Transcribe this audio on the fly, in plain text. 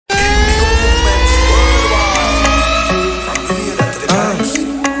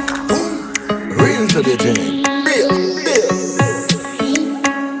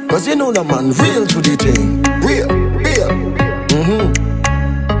know the man real to the thing. Real.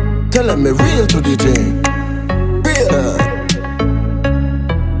 Tell them me real to the thing. Real.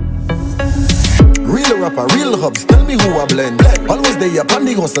 Real rapper, real hubs, tell me who I blend. Always they up on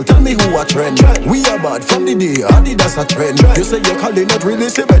the hustle, tell me who I trend. We are bad from the day, Adidas a trend. You say you're calling not really,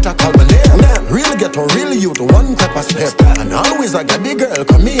 say better call my name. Real ghetto, real youth, one type of step. And always I got the girl,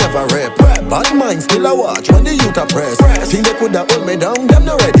 come me have a rep. Bad mind still a watch when the youth a press. Think they coulda hold me down, them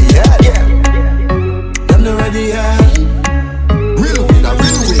not ready yet. Them not ready yet. Real winner,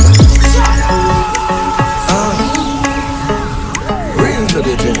 real winner. Real to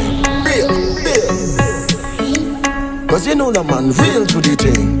the thing. Cause you know the man real to the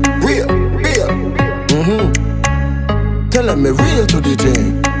thing. Real. Tell them me real to the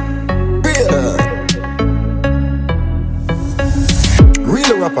thing. Real.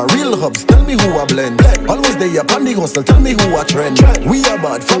 Real rapper, real hubs, tell me who I blend. Always they up on the hustle, tell me who I trend. We are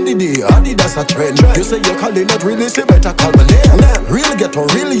bad from the day, Adidas a trend. You say you're calling not really, say better call my name. Real ghetto,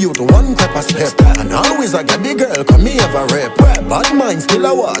 real youth, one type of step. And always I got the girl, come me have a rep. Bad mind still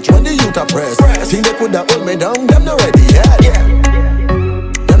a watch when the youth a press. Think they coulda hold me down, them not ready yet.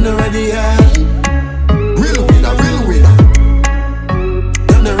 Them not ready yet. Real winner, real winner.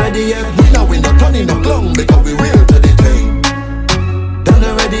 Them not ready yet. We not turning up long because we real to the thing. Them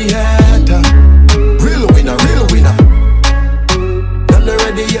not ready yet. Real winner, real winner. Them not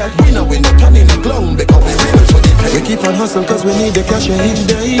ready yet. We not turning up long because we real to the thing. We keep on hustle cause we need the cash each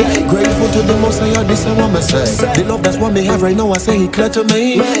day. Grateful to the most I this I want me say. The love that's what me have right now I say it clear to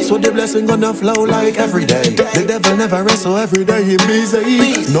me. So the blessing gonna flow like every day. The devil never rests so every day he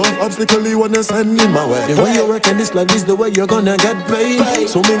busy. No obstacle he wanna send in my way. The way you working this like this the way you're gonna get paid.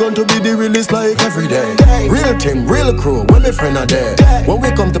 So me going to be the realest like every day. Real team, real crew, when my friend are there. When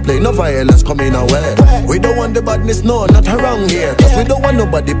we come to play no violence coming our way. We don't want the badness, no, not around here. Cause we don't want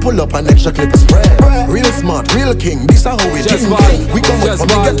nobody pull up an extra clip spread. Real smart, real king, this is how we do. We come with from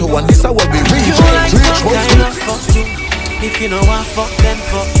the ghetto and this is how we reach. If you know want fuck, then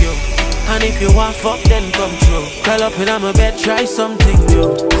fuck you. And if you want fuck, then come true. Curl up in my bed, try something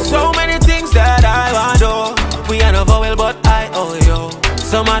new. So many things that I want do. We ain't a vowel, but I owe you.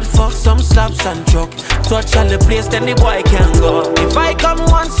 Some hard fuck, some slaps and choke. Touch all the place, then the boy can go. If I come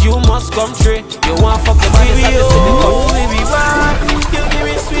once, you must come three. You want fuck the body, baby, oh, baby, why? You give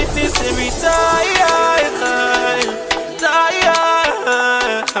me sweetness every time.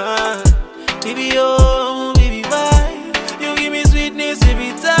 Baby, oh, baby, why? You give me sweetness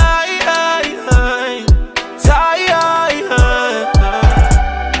every time.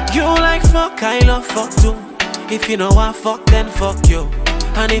 You like fuck, I love fuck too. If you know want fuck, then fuck you.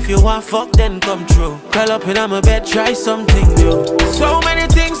 And if you want fuck, then come true. Curl up in my bed, try something new. So many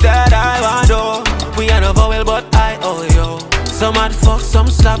things that I want do. We ain't a vowel, but I owe you. Some hard fuck, some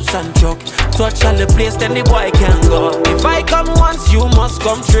slaps and choke. Touch all the place, then the boy can go. If I come once, you must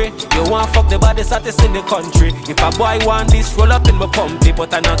come three. You want fuck the body satis in the country. If a boy want this, roll up in my pumpy.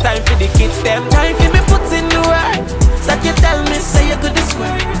 But I no time for the kids, them time for me put in the work. So you tell me, say you good this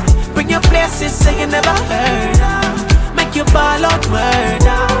word. Bring your places, say you never heard. Make you ball out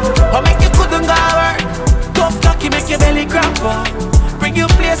murder. Or make you couldn't go work. Tough cocky, make your belly cramp up. Bring you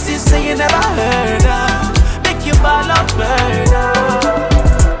places, say you never heard. Make you ball out murder.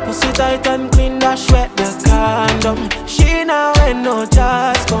 Pussy tight and clean, dash wet the condom. She now when no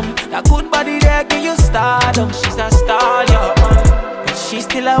jazz come. That good body there give you stardom. She's a star, yeah. But she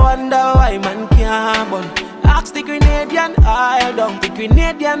still a wonder why man can't bun. Ask the Grenadian aisle down. The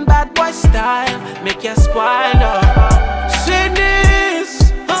Grenadian bad boy style. Make you spoil up.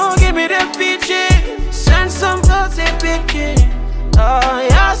 Sweetness, oh give me them peaches. Send some girls in picky. Oh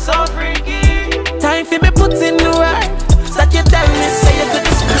you're so freaky. Time for me put in the work. So you tell me, say you could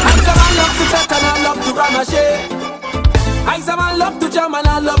this. I love to cut and I love to ramache. I love to jam and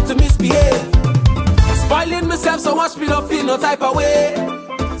I love to misbehave. Spoiling myself so much me don't feel no type of way.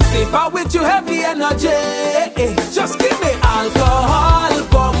 Sleep out with you heavy energy. Just give me alcohol,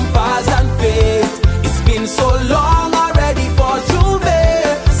 bumpers and faith. It's been so long already for Juve.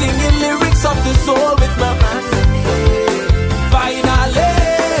 Singing lyrics of the soul with my man. Finally,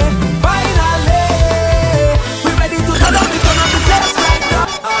 we're ready to turn up the place right now.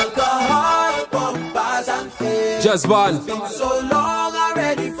 Alcohol, bumpers and faith. Just one. It's been so long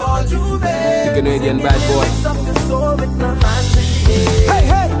already for Juve. The Canadian bad boy. Lyrics of the soul with my man. Hey,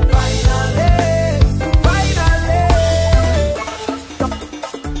 hey.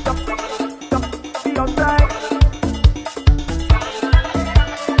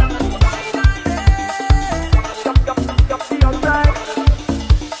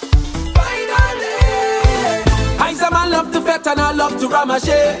 And I love to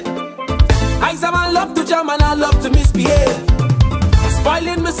ramache. man love to jam and I love to misbehave.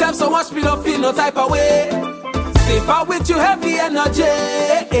 Spoiling myself so much me don't feel no type of way. Sleep out with you heavy energy.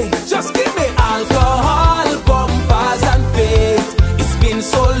 Just give me alcohol, bumpers and faith. It's been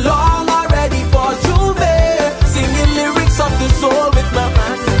so long already for Juve. Singing lyrics of the soul with my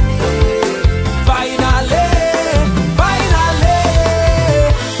man. Finally,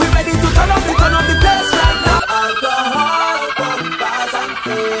 we ready to turn up the place right now. Alcohol, bumpers and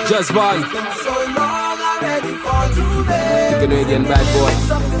faith. Just one. It's been so long already for Juve. The Canadian bad boy.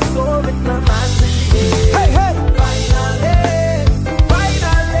 Lyrics of the soul with my man. Hey, hey.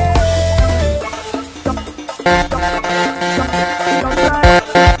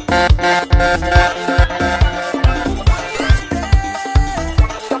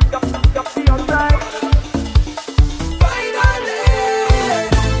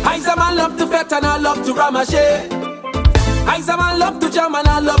 And I love to ramashe. I love to jam and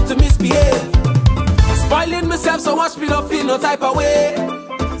I love to misbehave. Spoiling myself so much me don't feel no type of way.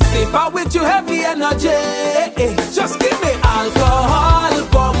 Sleep out with you heavy energy. Just give me alcohol,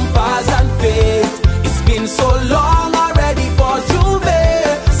 bumpers and faith. It's been so long already for Juve.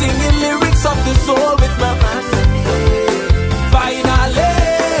 Singing lyrics of the soul with my man. Finally,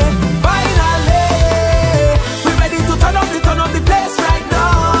 we ready to turn up the place right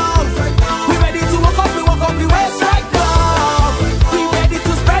now. We ready to walk up the waist right now. We ready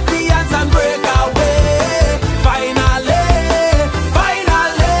to spread the hands and break away. Finally,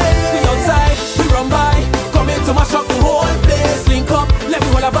 we outside, we run by. Come in to mash up the whole place. Link up, let me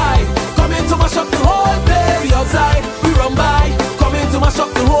hold a vibe. Come in to mash up the whole place. We outside, we run by. Come in to mash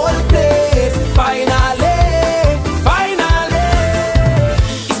up the whole place. Finally,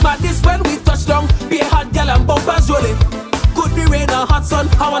 it's madness when we touch down. Be a hot girl and bumpers rolling. Could be rain or hot sun.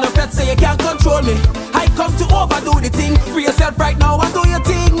 I wanna pet say you can't control me. I come to overdo the thing. Free yourself right now and do your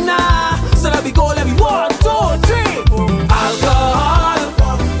thing now. So let me go, let me 1, 2, 3. Alcohol.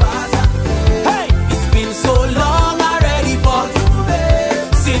 Hey, it's been so long already for you.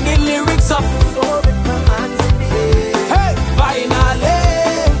 Singing lyrics up. Hey, finally,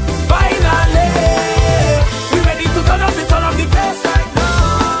 we ready to turn up the place right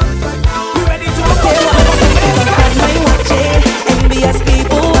now. We ready to envious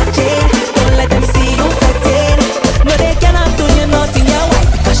people watching. Don't let them see you fretting. No, they cannot do you nothing. You're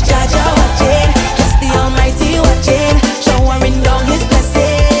white because Jaja watching. Just the Almighty watching. Showering down His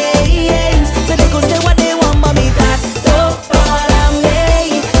blessings. So they could say what they want, mommy. That's so bother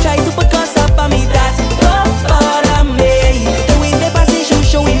me. Try to put us up on me. That's so bother me. The way they pass it,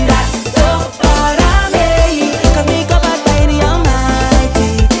 showing that so bother me. Cause me covered by the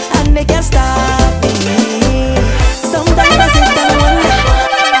Almighty, and they can't stop me. Sometimes I sit and wonder.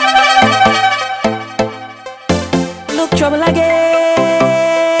 Look, trouble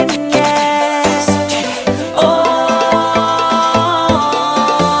again, yes. Oh,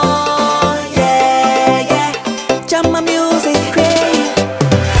 yeah. Jam my music, great.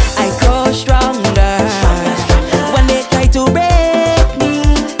 I grow stronger when they try to break me,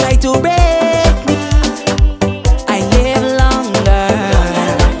 I live longer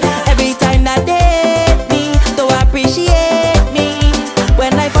every time that they hate me. Don't appreciate me.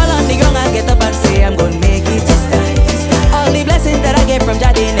 When I fall on the ground, I get up and say I'm gonna make it this time. All the blessings that I get from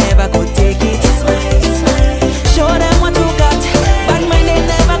Jah, they never could take it. Show them what you got. Bad mind, they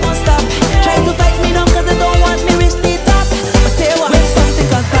never gonna stop. Try to fight me down cause they don't want me reach the top. But say what? With something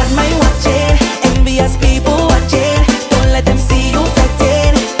cause bad mind watching. Envious people watching. Don't let them see you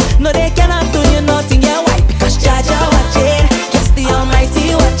fretting. No, they cannot do you nothing. You're white because Jaja watching. Just the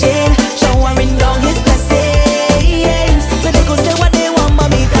Almighty watching. Showering down His blessings. So they could say what they want,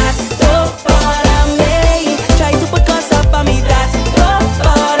 mommy. That's so bother me. Try to put us up on me. That's so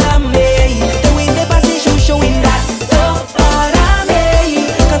bother me. The way they pass it, showing that so bother me.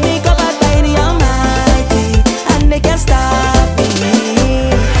 Cause me covered by the Almighty, and they can't stop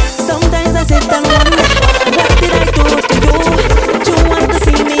me. Sometimes I sit and wonder, what did I do to you? Do you want to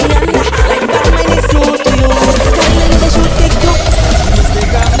see me under? Like that man is true to you. Telling they should take you.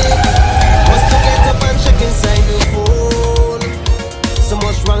 Mistake I made was to get up and check inside the phone. So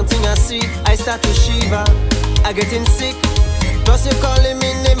much wrong thing I see, I start to shiver. I getting sick, plus you calling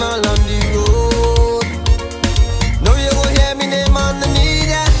me name all on the road. Now you will hear me name on the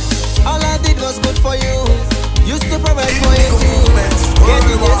media. All I did was good for you. Used to provide for you too.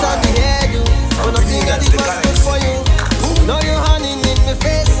 Getting years on the hairdo, but nothing I did was good for you. Now you're honeying in my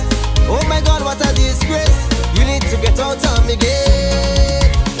face. Oh my God, what a disgrace. You need to get out of me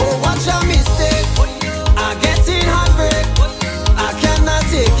gate. Oh, watch a mistake. I get in heartbreak. I cannot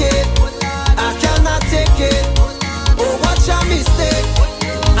take it. I cannot take it. Oh,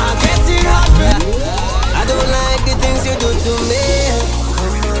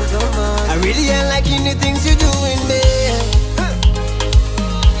 the things you doing me.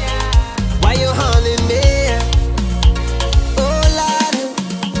 Why you haunting me? Oh Lord,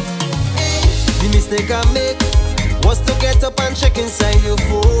 the mistake I make was to get up and check inside your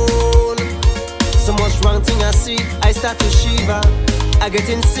phone. So much wrong thing I see, I start to shiver. I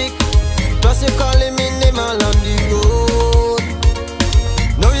getting sick, plus you calling me name all on the road.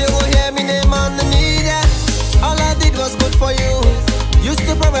 Now you won't hear me name on the media. All I did was good for you. Used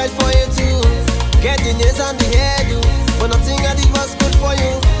to provide for you too. Get the nails on the hairdo, but nothing I did was good for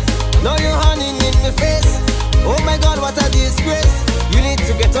you. Now you're honeying in my face. Oh my God, what a disgrace. You need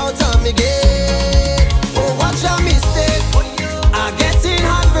to get out of me gate. Oh, what's your mistake? I get in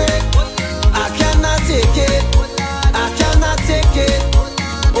heartbreak. I cannot take it. I cannot take it.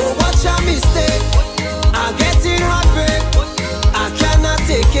 Oh, what's your mistake? I get in heartbreak. I cannot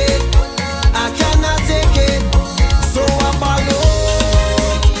take it. I cannot take it. So I'm alone.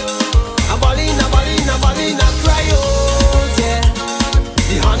 I'm balling, I cry out, yeah.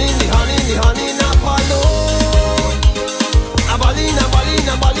 The honey, not alone. I'm balling,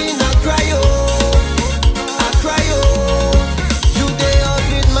 I cry out. I cry out. You day out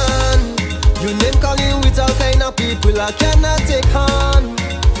with man. You name calling with all kind of people I cannot take on.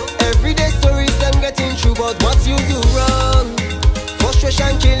 Everyday stories them getting through, but what you do wrong.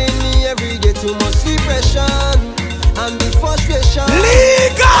 Frustration killing me every day, too much depression. And the frustration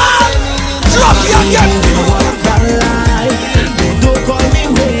drop your again. Don't call me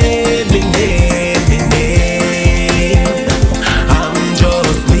name. I'm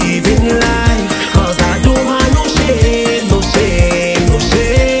just living life, cause I don't have no shame.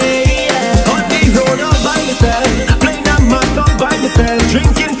 On the road all by myself, playing a mask all by myself,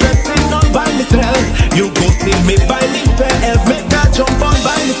 drinking, fretting all by myself. You go see me by myself, make that jump all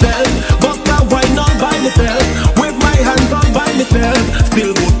by myself, bust a wine all by myself, with my hands all by myself,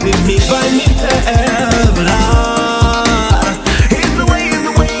 still go see me by myself. Lord, it's the way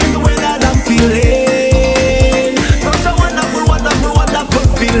that I'm feeling. Such a wonderful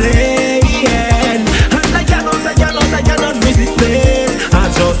feeling. And I cannot resist it. I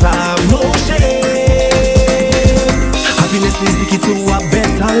just have no shame. Happiness is the key to a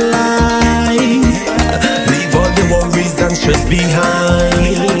better life. Leave all the worries and stress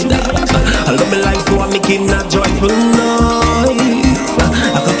behind. I love my life, so I'm making a joyful noise.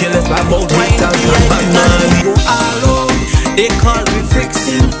 I could care less about weight and somebody. They call me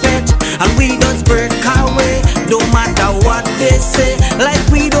fixing fetch, and we just break our way, no matter what they say. Like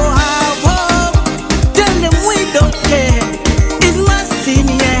we don't have hope, tell them we don't care. It's my sin,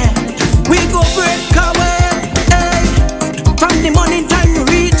 yeah. We go break our way, hey. From the morning time to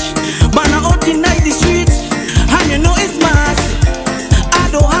reach, man I out in the streets, and you know it's mass. I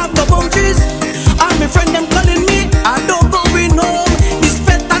don't have the boundaries, and my friend them calling me, I don't go in home. This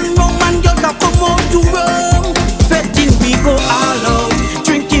fat and rum and girls are come out to Rome. Fetting we go all out,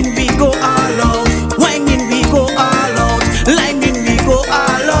 drinking we go all out, whining we go all out, liming we go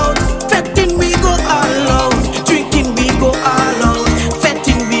all out, fetting we go all out, drinking we go all out,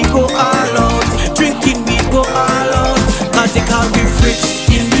 fetting we go all out, drinking we go all out. Cause they call me freaks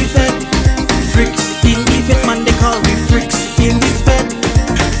in the fed, man they call me freaks in this fed,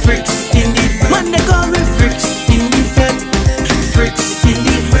 man they call me freaks in the fed,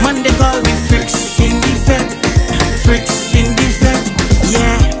 man they call me freaks in the fed,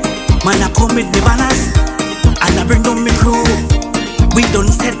 yeah. Man I come with the banners, and I bring down my crew. We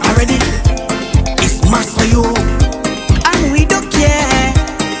done set already, it's mass for you, and we don't care.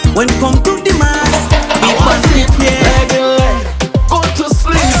 When come to the mass, we must prepare. Go to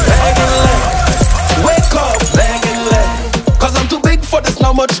sleep, wake up, cause I'm too big for this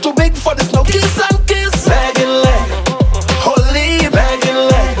now, much too big for this now. Kiss and kiss, holy,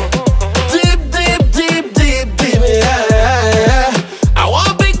 deep, yeah. I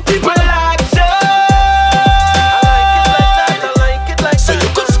want big people like you. I like it like that. So you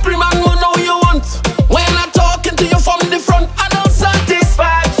could scream and run all you want. When I'm talking to you from the front, I don't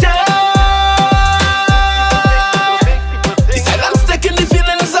satisfaction. The silence taking the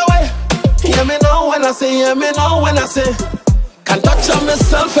feelings away. Hear me now when I say, can't touch on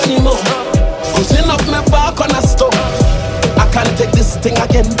myself anymore. Cruising up my back on a stove. I can't take this thing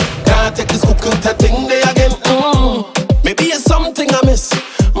again. Can't take this cookie thing there again. Maybe it's something I miss,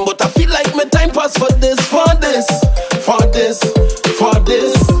 but I feel like my time pass for this.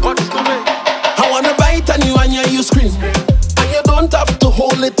 I wanna bite on you and you scream, and you don't have to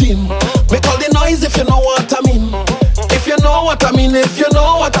hold it in. Make all the noise if you know what I mean. If you know what I mean.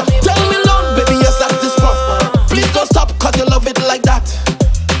 Tell me Lord, baby, yes at this point. Please don't stop, cause you love it like that.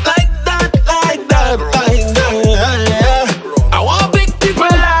 I want big people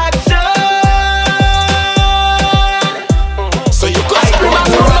like you.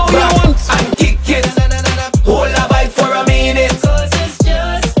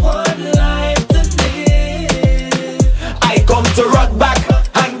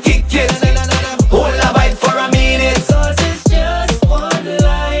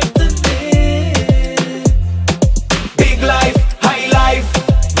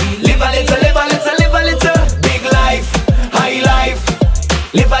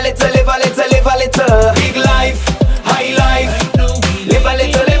 little, live a little, live a little. Big life, high life. Live a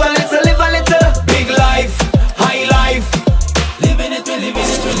little, live a little, live a little. Big life, high life. Living it, we living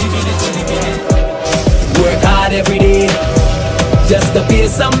it, we living it, we living it. Work hard every day, just to pay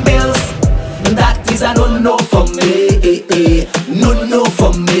some bills. That is a no-no for me, no-no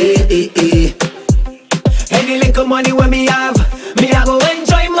for me. Any little money when me have, me I go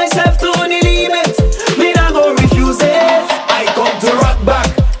enjoy myself to the limit. Me not go refuse it. I come to rock back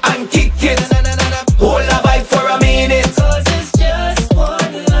and kick it. Hold a vibe for a minute. Cause it's just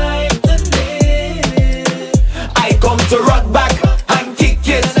one life to live. I come to rock back and kick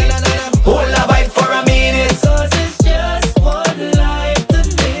it. Hold a vibe for a minute. Cause it's just one life to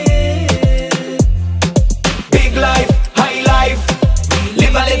live. Big life, high life.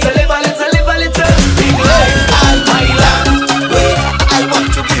 Live a little, live a little, live a little. Big life, high life. Wait, I want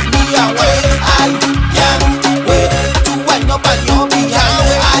to give me away. I can't wait to wind up on your behind.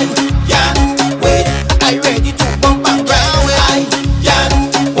 I can't wait. I ready to bump and grind. I can't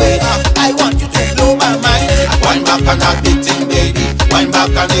wait. I want you to blow my mind. Wind back on that big thing, baby. Wind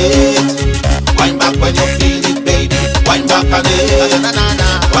back on it. Wind back when you feel it, baby. Wind back on it.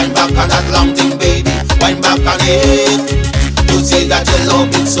 Wind back on that long thing, baby. Wind back on it. You say that you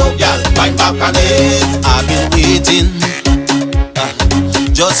love it so, girl. Wind back on it. I've been waiting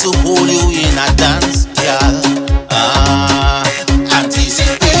just to hold you in a dance, girl.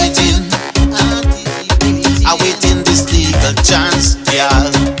 Anticipating, awaiting this legal chance,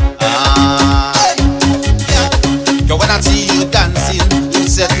 girl. Girl, when I see you dancing, you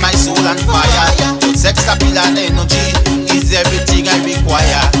set my soul on fire. Your sex appeal and energy is everything I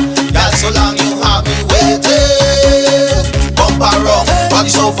require. Girl, so long you have me waiting. Bump around, body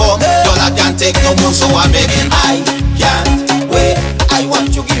so firm. Girl, I can't take no more, so I'm begging. I can't wait. I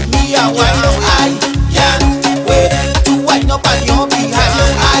want you give me a wine. I can't wait to wind up on your behind.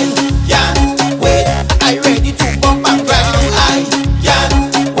 I can't wait. I ready to bump and grind. I can't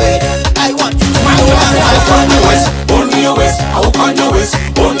wait. I want you to wind up on your waist. Only your waist, I will on your waist.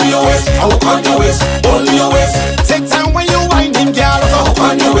 Only your waist, I will on your waist. Only your waist. Take time when you're winding, girl. I will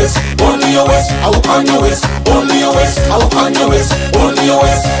on your waist. Only your waist, I will on your waist. Only your waist, I will on your waist. Only your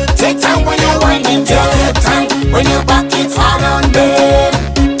waist. Take time when you're winding, girl. Take time when you back it hard on me.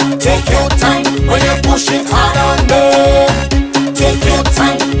 Take your time when you push it hard on me. Take your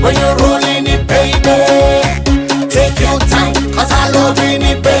time when you're rolling it, baby. Take your time, cause I love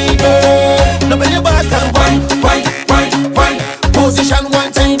it, baby. Now when you back and wine, wine, wine, wine. Position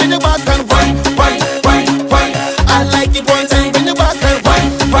one time when you back and wine, wine, wine, wine. I like it one time when you back and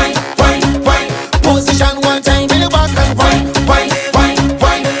wine, wine, wine, wine. Position one time when you back and wine, wine, wine,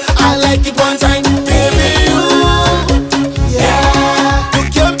 wine. I like it one time, baby. You, yeah, you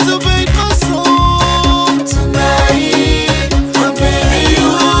captivate my soul tonight, and baby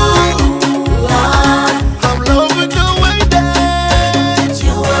you, I'm loving the way that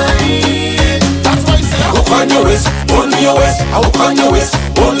you whine. That's why I say I will on your waist, only your waist. I will on your waist,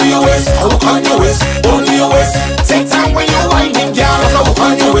 only your waist. I will on your waist, only your waist. Take time when you're whining, girl. I will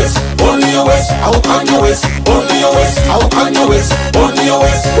on your waist, only your waist. I will on your waist, only your waist. I will on your waist, only your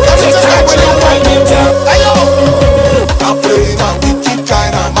waist. Take time when you're whining, girl. I'm playing a wicked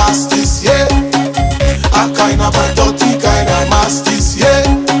kind of masterpiece, yeah. A kind of a dirty kind of masterpiece, yeah.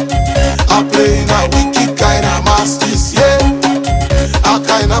 I'm playing a wicked kind of masterpiece, yeah. A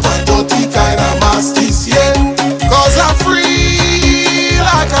kind of a dirty kind of masterpiece, yeah. Cause I'm free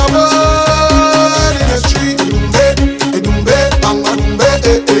like a bird in a tree.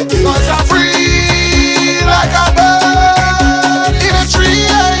 Cause I'm free like a bird in a tree,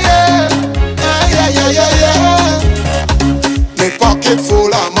 yeah, yeah, yeah, yeah. Me pocket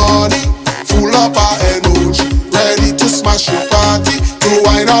full of money, full up of energy, ready to smash your party, to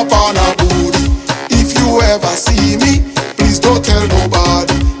wind up on a booty. If you ever see me, please don't tell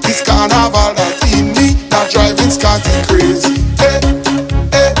nobody. It's carnival that in me, that driving Scotty crazy.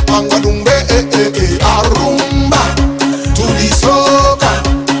 Angadumbe, Arumba, to the soca,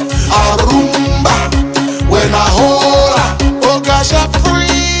 Arumba, when I hold her, oh gosh, I'm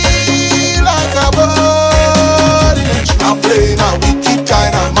free like a bird. I'm playing a wicked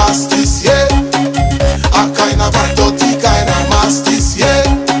kind of masterpiece, yeah. A kind of a dirty kind of masterpiece, yeah.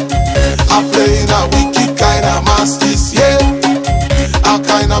 I'm playing a wicked kind of masterpiece, yeah. A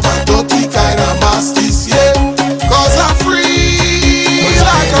kind of a dirty kind of masterpiece, yeah. Cause I'm free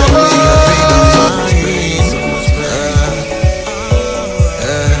like a bird.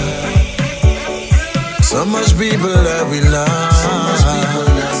 So much people that we lost,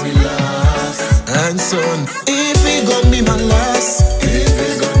 and soon if it gon' be my last, believe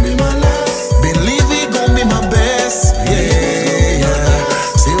it gon' be my best. Yeah, yeah.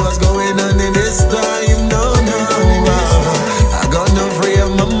 See what's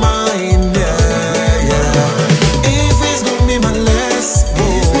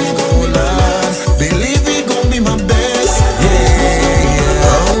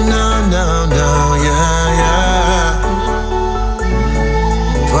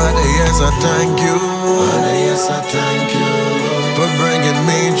thank you. Father, yes, I thank you for bringing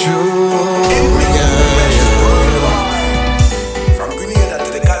me through. From Grenada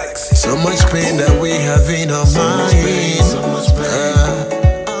to the galaxy. So much pain that we have in our mind. So much pain.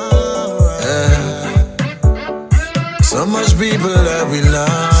 So much people that we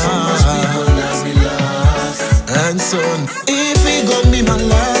lost. And son, if it gon' be my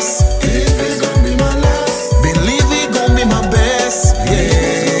last, believe it gon' be my best.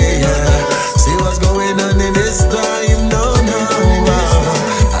 Yeah. See what's going on in this time. No.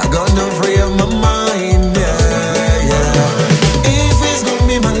 I got no free of my mind. Yeah. If it's gon'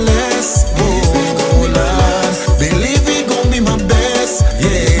 be my last, oh Lord, believe it gon' be my best.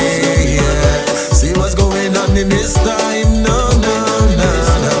 Yeah. See what's going on in this time. No.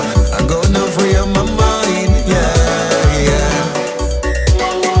 I got no free of my mind. Yeah.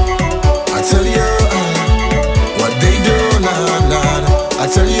 I tell you what they do, Lord. I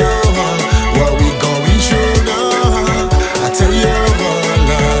tell you what we going through, Lord. I tell you,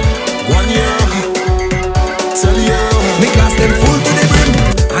 Lord, 1 year. Tell you, Me glass them full to the brim,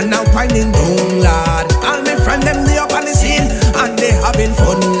 and now winding down, Lord. All my friends them they up on the scene, and they having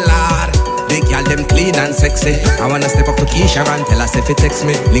fun, Lord. The girl them clean and sexy. I wanna step up to Keisha and tell us if it text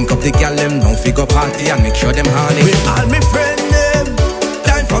me. Link up the girl them, don't figure party and make sure them honey. With all my friends them,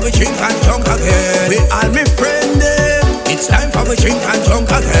 time for me drink and drunk again. With all my friends them, it's time for me drink and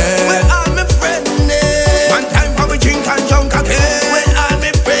drunk again. With all my friends them, one time for me drink and drunk again. With all my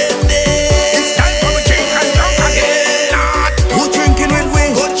friends them, it's time for me drink and drunk again. Lord, who drinking with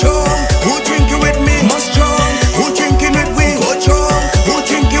we? Go drunk. Who drinking with me? Must drunk. Who drinking with we? Go drunk. Who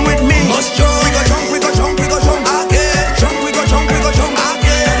drinking with me? Must drunk. We go drunk. We go drunk. We go drunk again. Drunk. We go drunk. We go drunk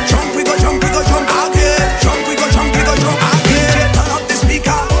again. Drunk. We go drunk. We go drunk again. Drunk. We go drunk. We go drunk again. Turn up the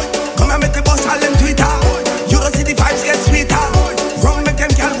speaker. Come and make the boss all them Twitter. You don't see the vibes get sweeter. Run make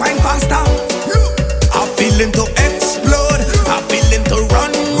them can wine faster. I feeling to explode. I feeling to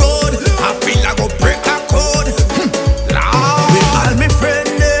run road. I feel I go break a code. Lord. With all my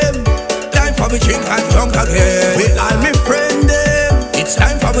friends them, time for me drink and drunk again. With all my friends them, it's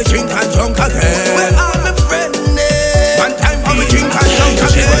time for me drink and drunk again. With all my friends them, one time for me drink and drunk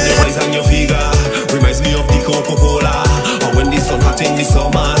again. Your eyes and your figure reminds me of the Coca-Cola. Or when the sun hot in the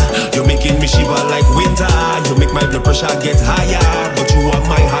summer, you're making me shiver like winter. You make my blood pressure get higher, but you are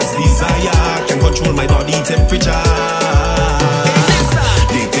my heart's desire. Can control my body temperature.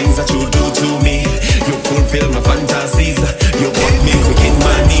 The things that you do to me, you fulfill my fantasies. You got me quick in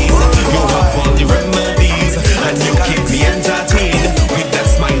my knees. You have all the remedies, and you keep me entertained with that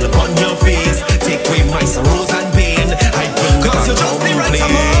smile upon your face. Take away my sorrows and pain. I will not complain.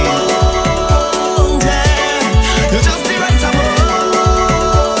 You're just the right amount,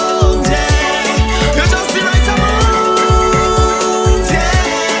 yeah. You're just the right amount, yeah. You're just the right amount, yeah.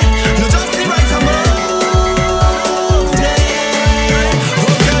 You're just the right amount, yeah.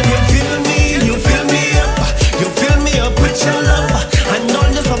 Oh girl, you fill me up with your love, and all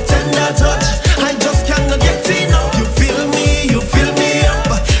your soft tender touch. I just cannot get enough. You fill me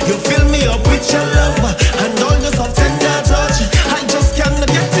up with your love, and all your soft tender touch. I just cannot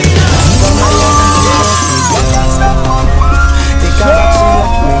get enough.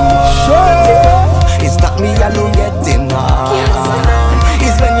 It's not me alone getting on.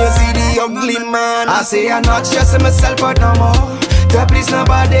 It's when you see the ugly man. I say I'm not stressing myself but no more. To please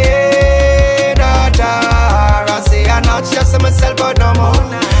nobody, daughter. I say I'm not stressing myself but no more.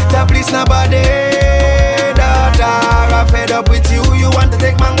 To please nobody, daughter. I'm fed up with you. You want to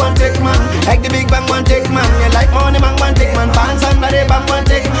take man, one take man. Like the big bang, one take man. You like money, man, one take man. Pants under the bang, one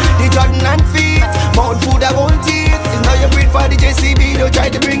take. The Jordan and feet, mouth food, I won't eat. Now you breathe for the JCB, don't try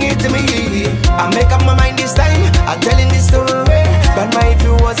to bring it to me. I make up my mind this time, I'm telling this story. Grandma, if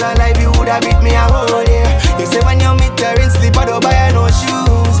you was alive, you would have beat me a whole year. You say when you meet her in slipper, don't buy her no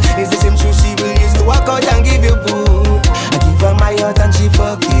shoes. It's the same shoes she will use to walk out and give you food. I give her my heart and she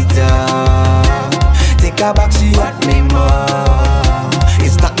fuck it up. Take her back, she want me more.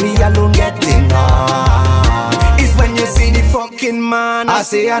 It's not me alone getting on. It's when you see the fucking man. I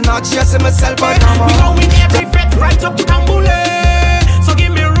say I'm not stressing myself but no more. We going every fete right up to Tambule. So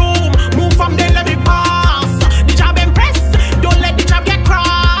give me room, move from there, let me pass. The job impress, don't let the job get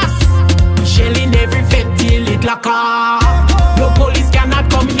cross. We shelling every fete till it lock off. No police cannot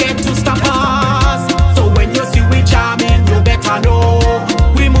come here to stop us. So when you see we jamming, you better know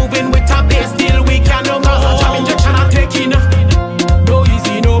we moving with a bass till we can no more. Jam injection I'm taking, no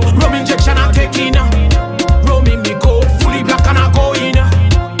easy no. Rum injection I'm taking, rum in me cold, fully black and I go in.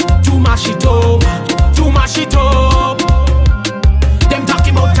 To mash it up, to mash it up.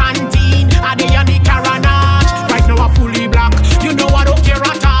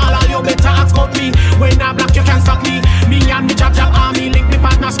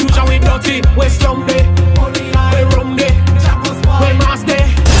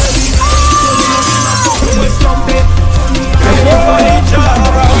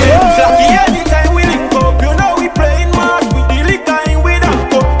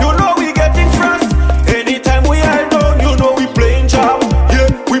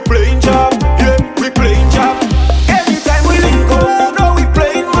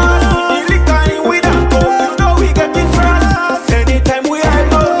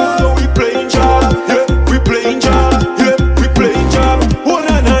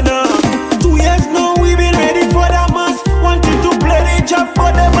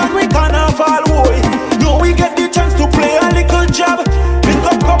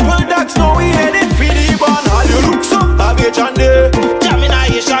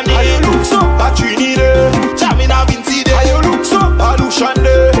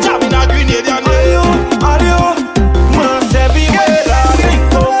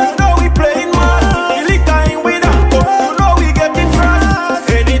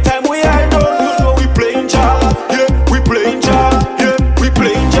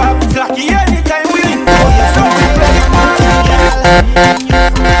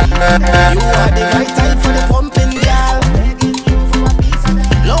 You are the right type for the pumping, girl.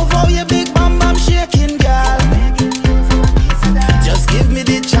 Love how you big bam bam shaking, girl. Just give me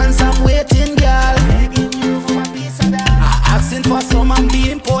the chance, I'm waiting, girl. I asking for some, I'm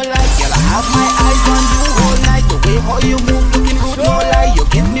being polite, girl. I have my eyes on you all night. The way how you move, looking rude, no lie. You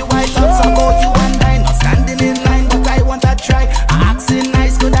give me white thoughts about you and I. Not standing in line, but I want to try. I asking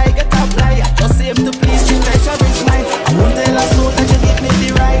nice, could I get a fly? I just aim to please you like a rich mind. I won't tell a soul that you give me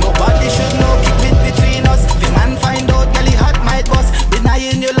the right. Nobody should know, keep it between us. The man find out, girl, he had my boss. Been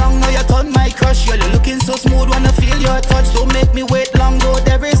eyeing you long, now you turn my crush. Girl, you looking so smooth, wanna feel your touch. Don't make me wait long, though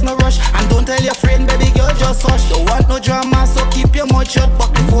there is no rush. And don't tell your friend, baby girl, just hush. Don't want no drama, so keep your mouth shut.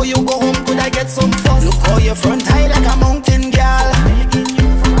 But before you go home, could I get some fuss? Look how your front high like a mountain, girl.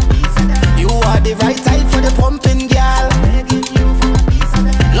 You are the right type for the pumping, girl.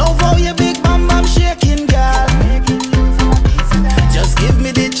 Love how you big bam bam shaking, girl. Just give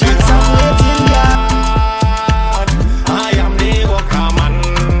me the chance, I'm waiting, girl. I am the Walker man,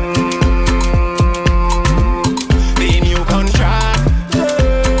 the new contract.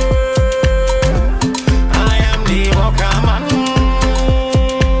 I am the Walker man.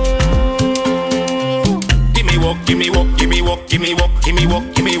 Give me walk, give me walk, give me walk, give me walk, give me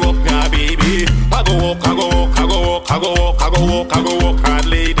walk, give me walk, now baby. I go walk, I go walk, I go walk, I go walk, I go walk, I go walk, hard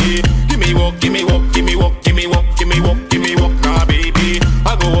lady. Give me walk, give me walk, give me walk, give me walk, give me walk, give me walk, now baby.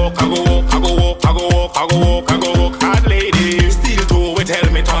 I go walk, I go walk, I go walk, I go walk, I go walk, I go walk, hard lady. Still toe with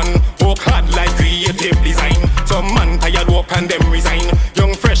helmet on, walk hard like creative design. Some man tired walk and them resign.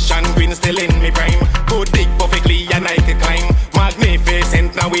 Young, fresh and green, still in me prime. Go dig perfectly and I can climb.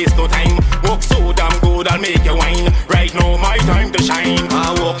 Magnificent, now waste no time. Walk so damn good, I'll make you wine. Right now, my time to shine.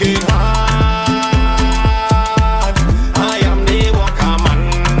 I'm walking hard. I am the Walker man,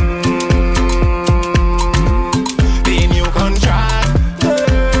 the new contract.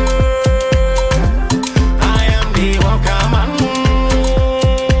 I am the Walker man.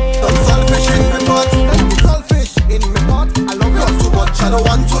 Some selfish in me pot, plenty selfish in me pot. I love you too much, I don't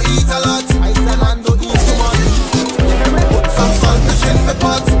want to eat a lot. I say man don't eat too much. Put some selfish in me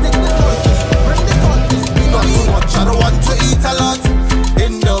pot, stick the selfish, bring the selfish. Not too much, I don't want to eat a lot.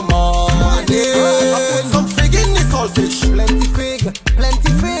 In the morning, put some fig in the selfish, plenty fig,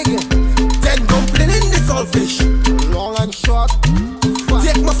 plenty fig. Then dumpling in the selfish, long and short.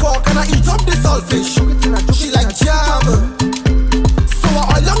 Take my fork and I eat up the selfish. She like jam. So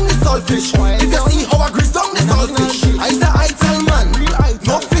I long the saltfish. If you see how I grease down the saltfish, I say I tell man,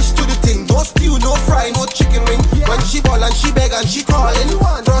 no fish to the thing, no stew, no fry, no chicken wing. When she ball and she beg and she calling,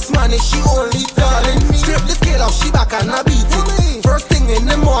 first man is she only darling. Scrape the scale off she back and I beat it. First thing in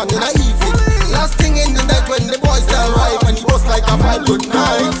the morning I eat it. Last thing in the night when the boys tell right, when he bust like a fight good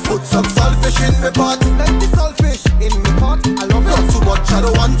night. Put some saltfish in me pot, plenty saltfish in me pot. I love it. Not too much, I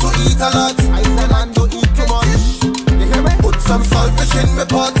don't want to eat a lot. I say man don't eat too much. Put some saltfish in me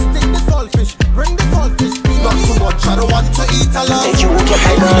pot, stick the saltfish, bring the saltfish. Not too much, I don't want to eat a lot. You get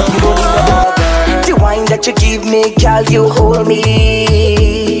my love, you don't need no other. The wine that you give me, girl, you hold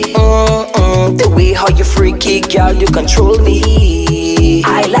me. The way how you freaky, girl, you control me.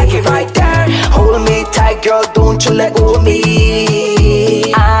 I like it right there. Hold me tight, girl, don't you let go of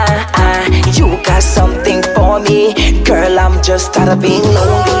me. You got something for me, girl, I'm just tired of being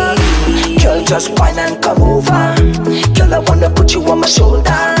lonely. Girl, just whine and come over. Girl, I wanna put you on my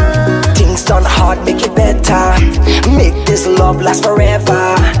shoulder. Things done hard, make it better. Make this love last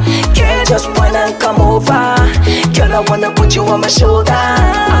forever. Girl, just whine and come over. Girl, I wanna put you on my shoulder.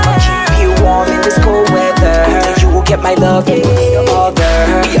 I'ma keep you warm in this cold weather. You get my love, you don't need no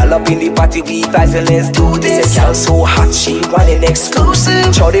other. We all up in the party, we vibes and let's do this. Girl so hot, she running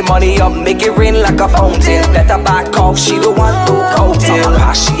exclusive. Throw the money up, make it rain like a fountain. Let her back off, she don't want no coating.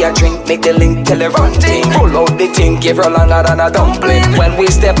 Pass she a drink, make the link till it run ting. Pull out the thing, give her longer than a dumpling. When we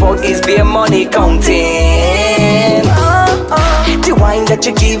step out, it's beer money counting. The wine that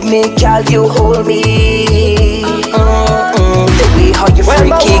you give me, girl, you hold me. The way how you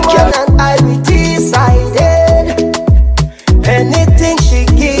freaky, girl. And I be decided. Anything she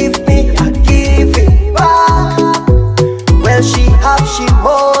give me, I give it back. Well, she have she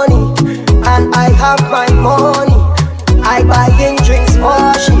money, and I have my money. I buying drinks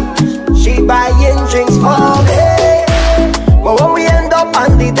for she buying drinks for me. But when we end up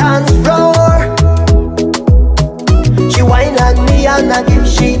on the dance floor, she whine at me and I give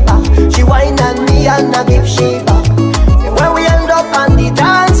she back. She whine at me and I give she back. And when we end up on the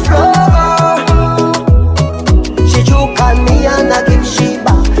dance floor, she joke on me and I give she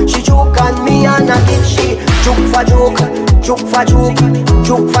back. She joke on me and I give she. Joke for joke, joke for joke,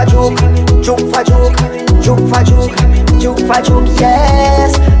 joke for joke, joke for joke, joke for joke, joke for a joke,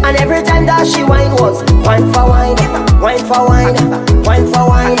 yes. And every time that she whine was wine for wine, wine for wine, wine for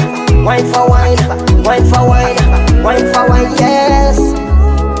wine, wine for wine, wine for wine, wine for wine, yes.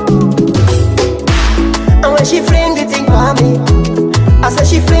 And when she fling the thing for me, I said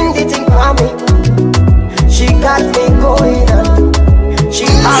she fling the thing for me. She got me going on. She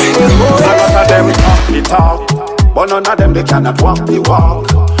got me going on. None of them talk the talk, but none of them they cannot walk the walk.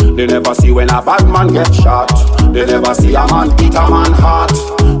 They never see when a bad man get shot. They never see a man eat a man heart.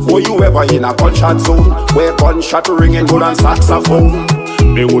 Were you ever in a gunshot zone where gunshot ringing good and saxophone?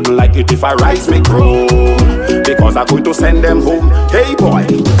 They wouldn't like it if I rise me crown, because I'm going to send them home. Hey boy,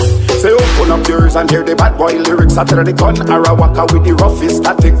 say open up yours and hear the bad boy lyrics. After the gun or a waka with the roughest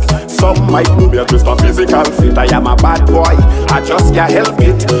static. Some might know me just a physical fit. I am a bad boy, I just can't help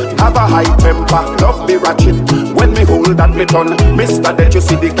it. Have a high temper, love me ratchet. When me hold that me done, Mr. Dead you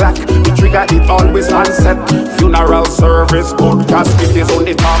see the Glock. The trigger it always handset. Funeral service good, cause it is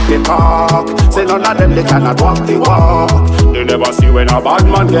only talk the talk. Say none of them they cannot walk the walk. They never see when a bad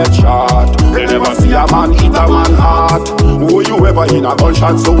man get shot. They never see a man eat a man heart. Were you ever in a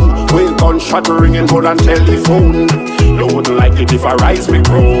gunshot zone when gunshot ringing good and telephone? You wouldn't like it if I rise me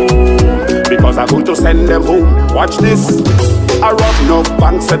crown, because I'm going to send them home. Watch this. I rob enough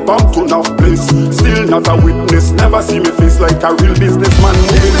banks, set bomb to enough place. Still not a witness, never see me face like a real businessman.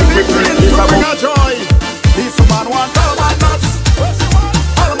 Moving quickly, it's about joy. This woman want all my nuts.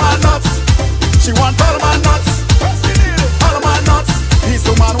 All my nuts. She want all my nuts. All my nuts. This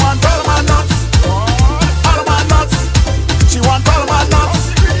woman want all my nuts. All my nuts. She want all my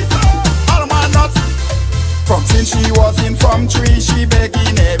nuts. All my nuts. From since she was in from tree, she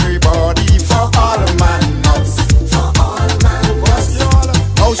begging everybody for all my nuts. For all my nuts.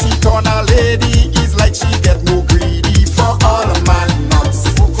 Now she turn a lady, it's like she get more greedy for all my nuts.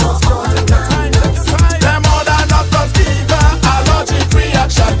 For all my nuts. Them other nuts does give her allergic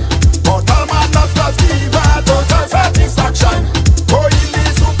reaction, but all my nuts does give her total satisfaction. Go in the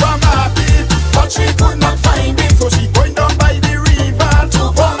supermarket, but she could not find it, so she going down by the river to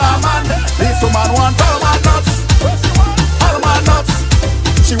pull a man. This woman want all my nuts. All my nuts.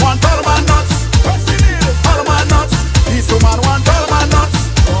 She want all my nuts. All my nuts. This woman want all my nuts.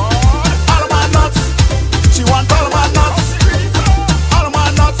 All my nuts. She want all my nuts. All my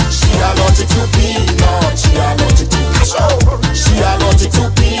nuts. She allergic to peanuts. She allergic to cashew. She allergic to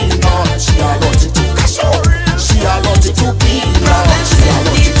peanuts. She allergic to cashew. She allergic to peanuts. She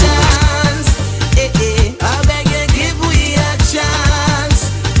allergic to cashew. I beg you, give we a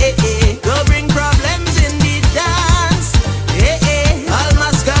chance. Go bring problems in the dance. All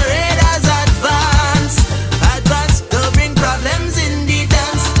masqueraders advance. Advance, go bring problems in the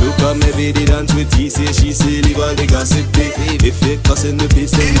dance. Look at maybe the dance with he say, she say, leave all the gossip day. If you're cussing the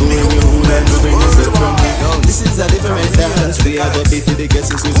piece, then go in your own and bring yourself from me down. This is a different dance. We have a beat to the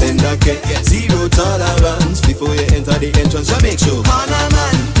guests who send a cat. Zero tolerance before you enter the entrance. So make sure.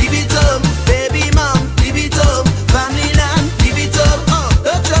 Man, leave it up. Baby mom, leave it up. Family land, leave it up.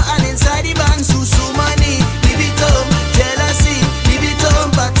 Don't throw an inside the band, so money. Leave it up. Jealousy, leave it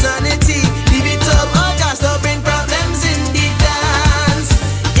up. Paternity, leave it up. Just don't bring problems in the dance.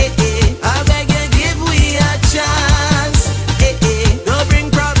 I beg you, give we a chance. Don't bring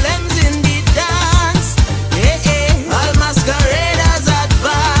problems in the dance. All masqueraders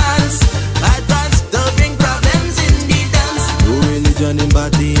advance. Advance, don't bring problems in the dance. No religion in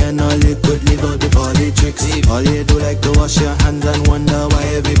body and all you could live out the politics. All you do like to wash your hands and wonder why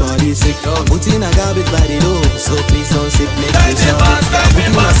everybody's sick. Put in a garbage by the door, so please don't sit next to someone.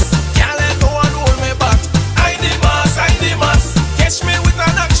 Can't let no one hold me back. I the mass. Catch me with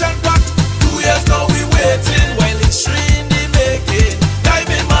an action pack. 2 years now we waiting, while it's 3 in the making. Die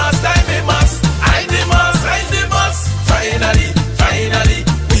me mass. I the mass. Finally,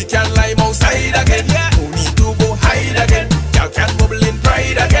 we can lie outside again. No need to go hide again. Y'all can bubble in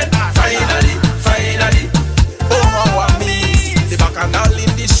pride again. Finally, oh how I miss the bacchanal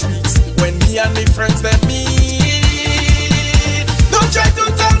in the streets when me and my friends them meet. Don't try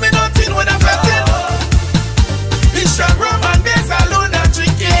to tell me nothing when I'm fetting. This strong rum and bass alone and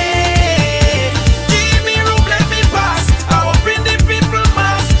drinking. Give me room, let me pass. I will bring the people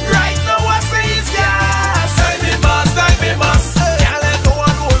mass. Right now I say it's gas. I the mass. Can't let no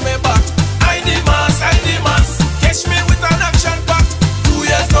one hold me back. I the mass. Catch me with an action pack. 2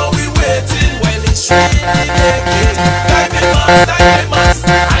 years now we waiting while it's really making. I the mass.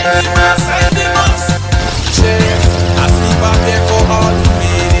 I the mass. Chef, I sleep up there for all the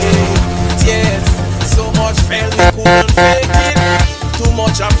way. Yes, so much fail we couldn't fake it. Too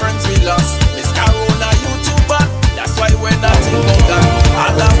much our friends we lost. Miss Carona YouTuber, that's why we're not in that.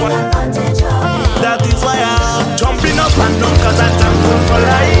 That is why I'm jumping up and down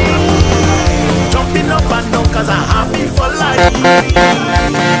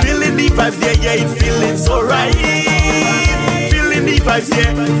Feeling the vibes, yeah, it's feeling so right. Feeling the vibes,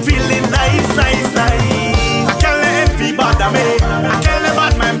 yeah, feeling nice. I can't let envy bother me. I can't let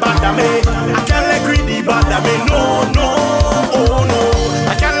bad man bother me. I can't let greedy bother me. No, oh no.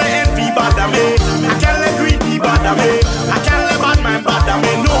 I can't let envy bother me. I can't let greedy bother me. I can't let bad man bother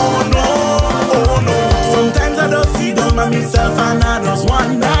me. No, oh no. Sometimes I don't see down on myself and I just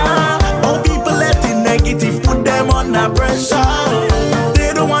wonder how people letting negative put them under pressure.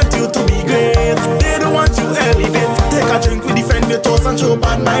 They don't want you to be great. They don't want you elevate. Take a drink with the friend with toast and show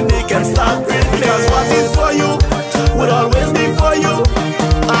bad mind they can start great. Because what is for you will always be for you.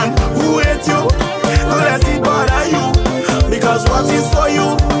 And who hates you, don't let it bother you. Because what is for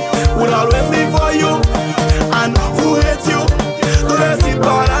you will always be for you. And who hates you, don't let it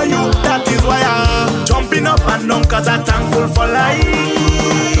bother you. That is why I'm jumping up and down cause I'm thankful for life.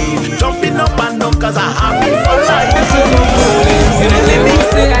 Jumping up and down cause I'm happy for life. They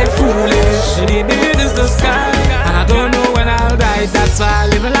say I'm foolish. The limit is the sky, and I don't know when I'll die. That's why I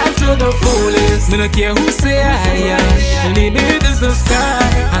live a life to the fullest. Me no care who say I am. The limit is the sky,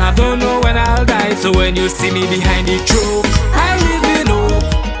 and I don't know when I'll die. So when you see me behind the truck, I live in hope.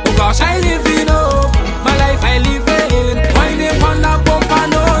 Oh gosh, I live in hope. My life I live in. Winding on the bumper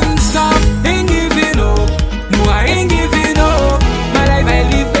non-stop. Ain't giving up. No, I ain't giving up. My life I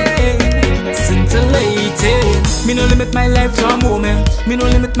live in. Scintillating. Me no limit my life to a moment. Me no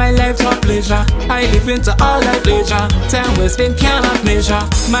limit my life to a pleasure. I live into all life pleasure. Time we spend cannot measure.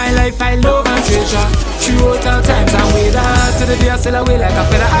 My life I love and treasure. Throughout all times I'm with her. To the day I sail away like a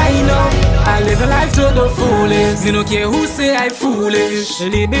feather. I know I live a life to the fullest. Me no care who say I foolish. The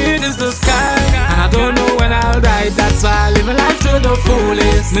limit is the sky, and I don't know when I'll die. That's why I live a life to the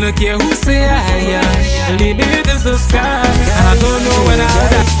fullest. Me no care who say I am. The limit is the sky, and I don't know when I'll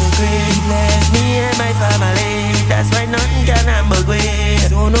die. Bless me and my family. That's why nothing can humble way.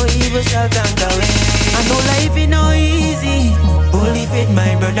 So no evil shall conquer away. I know life is no easy. Holy faith,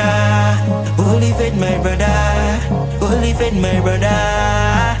 my brother. Holy faith, my brother. Holy faith, my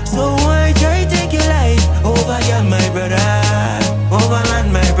brother. So why try take your life over your my brother? Over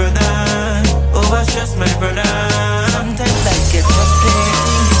land, my brother. Over stress, my brother. Sometimes life gets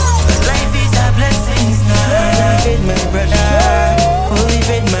frustrating, but life is a blessing. Holy faith, my brother. Holy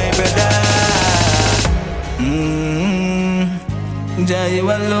faith, my brother. Jah, you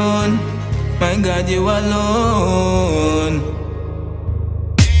alone. My God, you alone.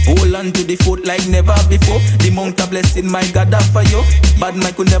 Hold on to the foot like never before. The amount of blessing my God have for you. Bad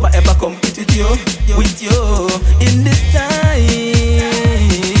man could never ever compete with you. In this time,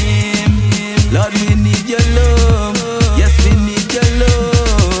 Lord, we need your love. Yes, we need your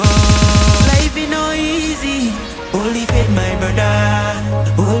love. Life is no easy. Holy faith, my brother.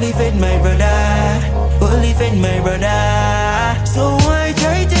 Holy faith, my brother. Holy faith, my brother. So why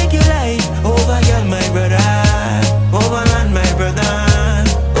try take your life over your my brother? Over land, my brother.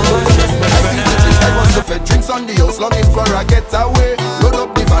 I want to fed drinks on the house, longing for a getaway. Load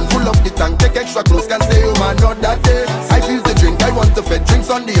up the van, full up the tank, take extra clothes, can stay home another day. I feel the drink, I want to fed drinks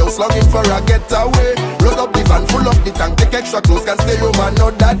on the house, longing for a getaway. Load up the van, full up the tank, take extra clothes, can stay home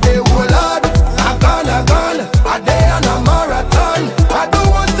another day. Oh Lord, I gone, a day and a marathon. I don't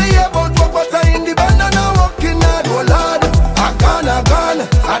want to hear about work, but I in the band and I'm working hard. Oh Lord, I gone,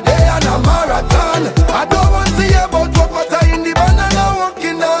 a day and a marathon. I don't want to hear about work, but I in the band and I'm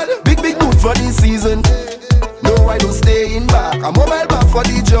working hard. Big mood for this season. No, I don't stay in back. I'm mobile back for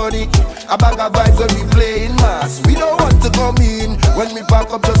the journey. A bag of vibes when we play in mass. We don't want to come in when we back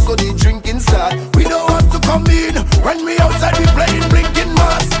up just so the drinking start. We don't want to come in when we outside we playing blinking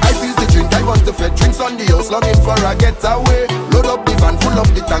mass. I feel the drink, I want to fed drinks on the house, longing for a getaway. Load up the van, full up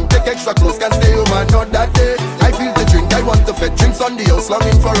the tank, take extra clothes, can stay home another day. I feel the drink, I want to fed drinks on the house,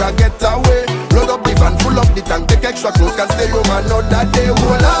 longing for a getaway. Load up the van, full up the tank, take extra clothes, can stay home another day.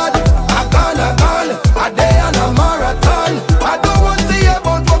 Oh Lord, I gone, a day and a marathon. I don't want to hear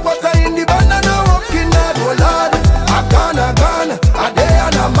about work, but I in the band and I'm working hard. Oh Lord, I gone, a day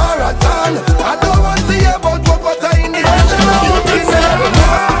and a marathon. I don't want to hear about work, but I in the band and I'm working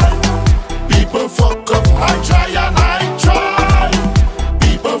hard. People fuck up, I try and I try.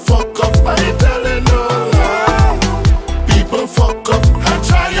 People fuck up, I telling no lie. People fuck up, I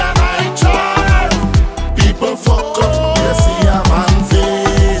try and I try. People fuck up, you see a man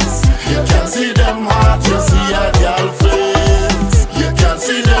face. You can see them heart, you see a girl face. You can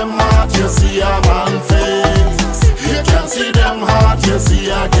see them heart, you see a man face. You can see them heart, you see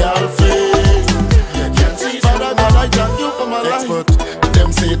a girl face. You can see Father God, I thank you for my life.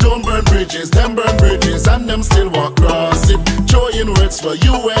 Them say don't burn bridges, them burn bridges and them still walk across it. Throwing words for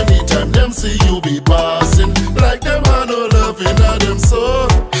you anytime them see you be passing. Like them I no love in them soul.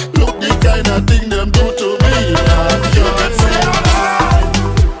 Look the kind of thing them do to me. You can say alright.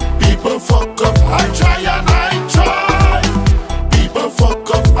 People fuck up, I try and I try. People fuck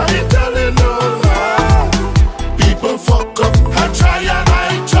up, I ain't telling no lie. People fuck up, I try and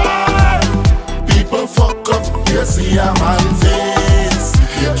I try. People fuck up, you see a man face.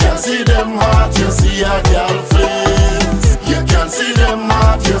 You can see them heart, you see a girl face. You can see them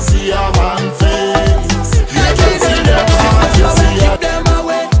heart, you see a man face. You can see them heart, you see a... Keep them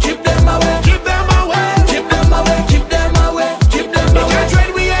away, keep them away, keep them away, keep them away, keep them away, keep them away. You can't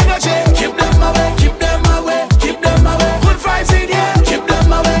trade we energy. Keep them away, keep them away, keep them away. Good vibes in here. Keep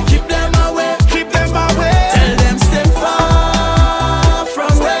them away, keep them away, keep them away. Tell them stay far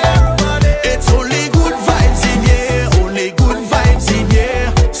from where it's only good vibes in here, only good vibes in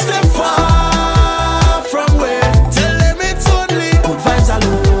here. Stay far from where. Tell them it's only good vibes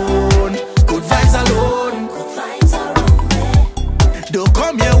alone, good vibes alone, good vibes alone. Don't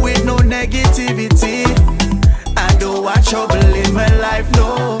come here with no negativity. I don't want trouble in my life,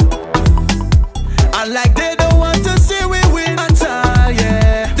 no. And like they don't want to see we win at all,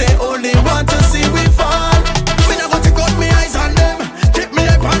 yeah. They only want to see we fall. Me not going to cut me eyes on them. Keep me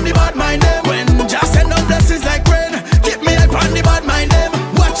up on the bad mind them. When just send up blessings like rain. Keep me up on the bad mind them.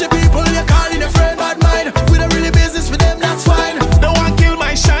 Watch the people you're calling a friend bad mind. We don't really business with them, that's fine. Don't want kill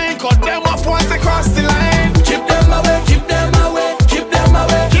my shine, cut them off once they cross the line. Keep them away, keep them away, keep them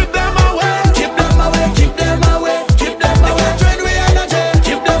away, keep them away, keep them away, keep them away, keep them away. They can't trade we energy.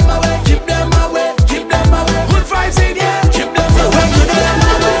 Keep them away, keep them away, keep them away. Good vibes in here. Keep them away, keep them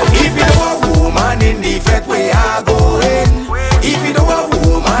away. If you know a woman in the fete, we are going. If you know a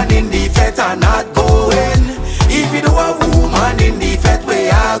woman in the fete, I'm not going. If you know a woman in the fete, we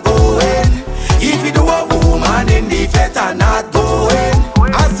are going. If you know a woman in the fete, I'm not going.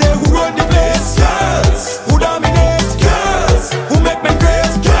 I say who run the place? Girls. Who dominate? Girls. Who make me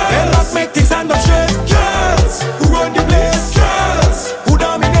grace? Girls. They not make things end up straight. Girls. Who run the place? Girls. Who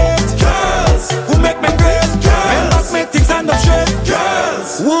dominate? Girls. Who make me grace? Girls. They not make things end up straight.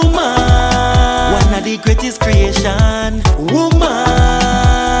 Girls. Woman, one of the greatest creation.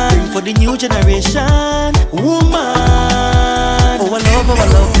 Woman, for the new generation. Woman, oh I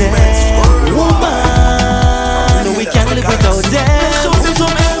love them. Woman, no we can't live without them. Show them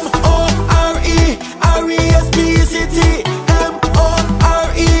some M-O-R-E, R-E-S-P-E-C-T,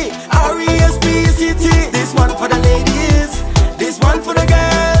 M-O-R-E, R-E-S-P-E-C-T. This one for the ladies, this one for the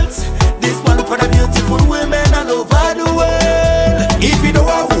girls, this one for the beautiful women all over the world. If you know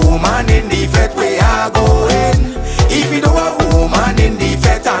a woman in the fete, we are going. If you know a woman in the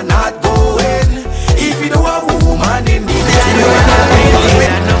fete, I'm not going. If you know a woman in the fete, we are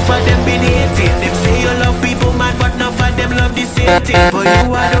going. Enough of them been hating. Them say you love people mad, but enough of them love the same thing. But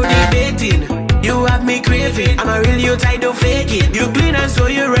you are no debating. You have me craving. I'm a real youth, I don't fake it. You clean and so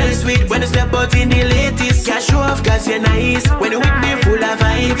you real sweet. When you step out in the latest, cash show off cause you're nice. When you with me full of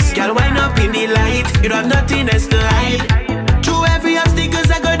vibes, girl wind up in the light. You don't have nothing else to hide. Through every obstacles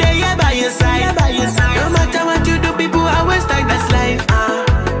I go there, yeah, by your side. No matter what you do, people always like that's life.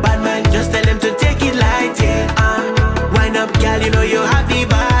 Bad man, just tell them to take it light, yeah. Wind up, girl, you know you have the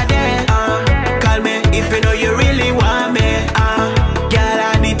body. Call me if you know you really want me. Girl,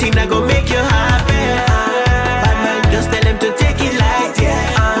 I the thing that go make you happy. Bad man, just tell them to take it light,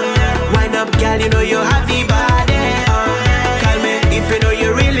 yeah. Wind up, girl, you know you have the body. Call me if you know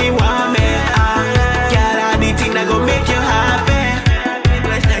you really want me. Girl, I the thing that go make you happy.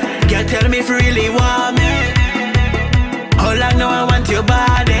 Girl, tell me if you really want me. All I know, I want your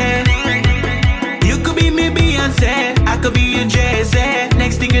body. You could be me Beyonce, I could be your Jay-Z.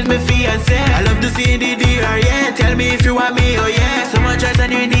 Next thing is my fiancé. I love to see the DR, yeah. Tell me if you want me, oh yeah. So much choice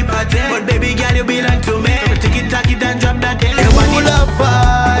and you need party. But baby girl, you belong to me. So take it, tack it and drop that tail. We full of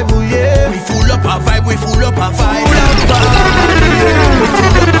vibe, oh yeah. We full up our vibe, we full up our vibe. Full of vibe, yeah. We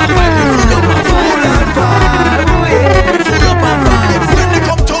full up our vibe, we full up our vibe. Full of vibe, oh yeah. We full up our vibe. When they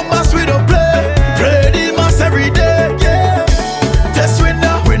come to mass, we don't play. Play the mass every day, yeah. Test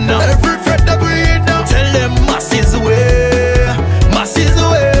winner, every fret that we hit now. Tell them mass is the way, mass is the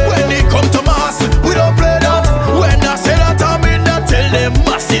way. When they come to mass, we don't play that. When I say that I'm in that, tell them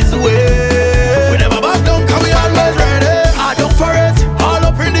mass is the way. We never back down, cause we always ready. I don't for it, all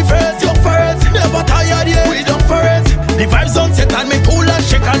up in the face, jump for it. Never tired yet, we don't for it. The vibes on set and me cool and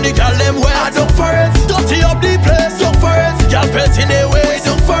shake and the girl them wet. I don't for it, dirty up the place, jump for it. Girl pelt in the way,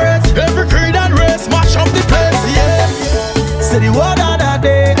 don't for it. Every creed and race, mash up the place, yeah. Say the word of the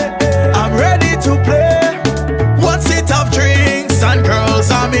day, I'm ready to play. One set of drinks and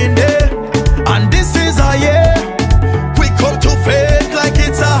girls, I'm in there. And this is a year, we come to fake like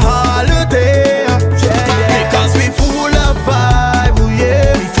it's a holiday, yeah, yeah. Because we full of vibes.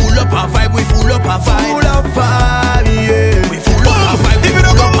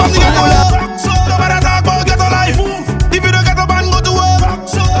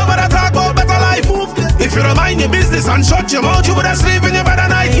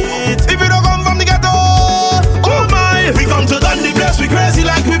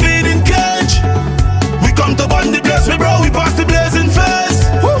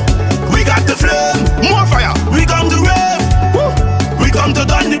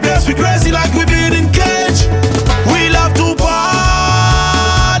 Cause we crazy like we been in cage. We love to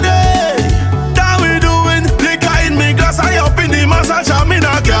party. That we doing. Liquor in me glass, I up in the massage, I'm in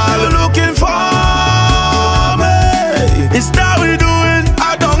a girl looking for me. It's that we doing.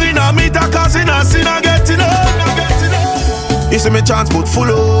 I don't in a meter, cause in a sin I getting up. You see me chance but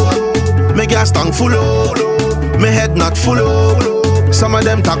full up. Me gas tank full up. Me head not full up. Some of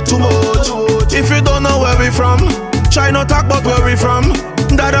them talk too much. If you don't know where we from, try not talk about where we from.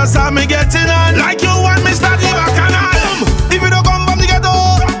 That does how me getting on. Like you want me start live a canal. If you don't come from the ghetto,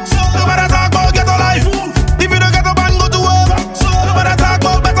 nobody talk about ghetto life. If you don't get up and go to work, nobody talk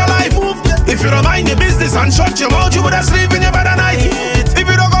about better life. If you don't mind your business and shut your mouth, you would have sleep in your bed at night. If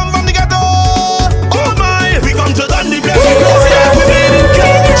you don't come from the ghetto, oh my, we come to done the place. We been in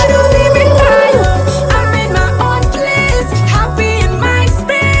cage. So leave me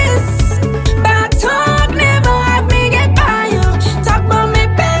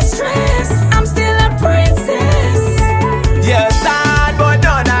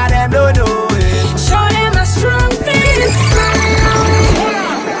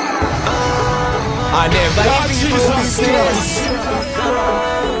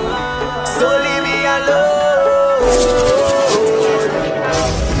alone.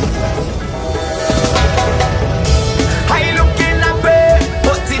 I looking happy,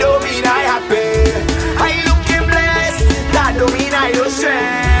 but it don't mean I happy. I looking blessed, that don't mean I don't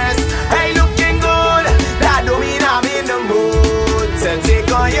stress. I looking good, that don't mean I'm in the mood. So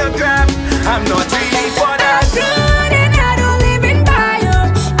take on your crap, I'm not really for that.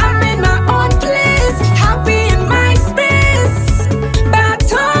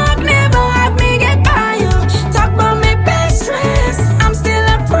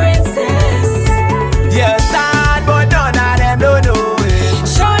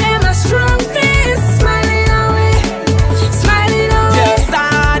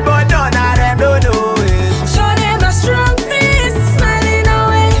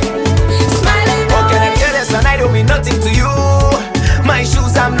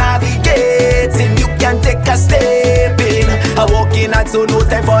 So no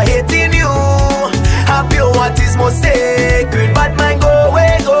time for hating you. Happy what is most sacred. Bad mind go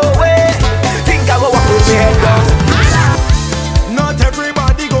away, go away. Think I go walk with my head down. Not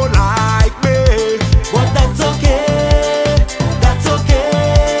everybody go like me, but that's okay. That's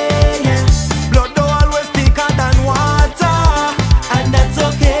okay, yeah. Blood don't always thicker than water, and that's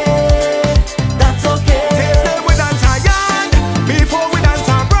okay. That's okay. Take them we dance a yard before we dance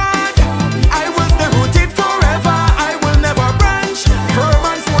a brand. I will stay rooted forever. I will never branch. Firm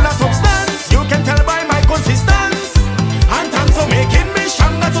and full of substance. You can tell by my consistence. And thanks for making me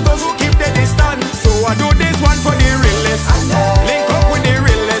stronger to those who keep the distance. So I do this one for the realest. Link up with the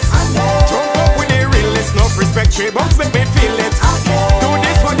realest. Jump up with the realest. No respect, trade box make me feel it. Do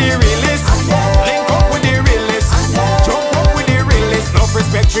this for the realest. Link up with the realest. Jump up with the realest. No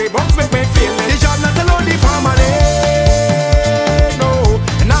respect, trade box make me feel it. The job not alone the family. No,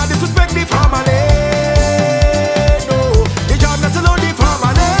 and now disrespect the family.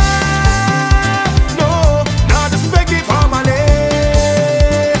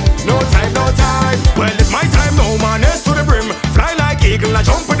 I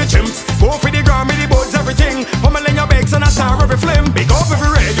jump with the chimps, go for the Grammy, the boards, everything. Pummel in your bags and I star every flame. Big up every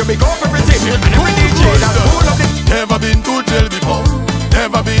radio, big up everything. And every DJ that whole of it. Never been to jail before,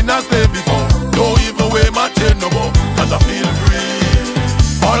 never been a slave before. Don't even wear my chain no more, cause I feel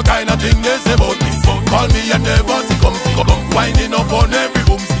free. All kind of things they say about me. Call me and never see come. Winding up on every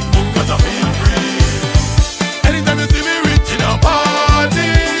boom, cause I feel free. Anytime you see me reaching a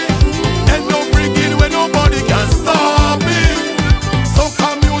party, and no freaking when nobody can stop me.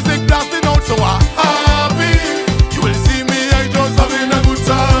 Soca music blasting out so I'm happy. You will see me, I just having a good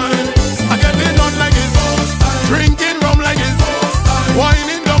time. I getting on like it's drinking rum like it's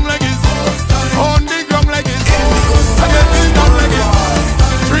whining down like it's on the ground like it's I getting down like it's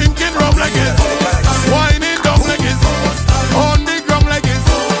drinking rum like it's whining down like it's on the ground like it's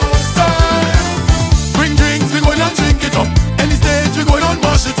bring drinks, we going and drink it up. Any stage we going and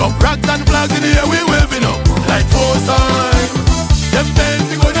mash it up. Rags and flags in the air, we waving up like force time. Them dance,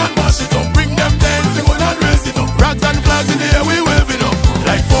 we going and mash it up. Bring them dance, we going and raise it up. Rags and flags in the air, we waving up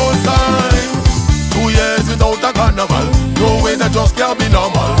like force time. 2 years without a carnival, no way that just can't be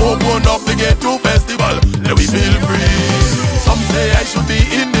normal. Open up the gate to festival, let we feel free. Some say I should be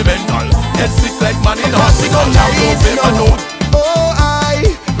in the mental, get sick like man in hospital. Now don't pay for no. Oh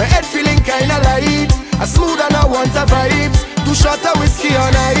I, my head feeling kinda light. A smooth and I want a vibes. 2 shots of whiskey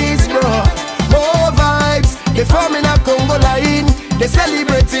on ice, bro. More vibes, they forming a Congo line. They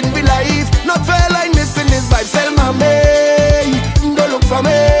celebrating the life. Not fair line missing this vibe. Tell my me, don't look for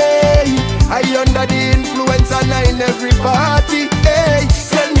me. I under the influence and I in every party. Hey,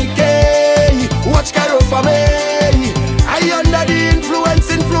 tell me gay, watch Caro for me. I under the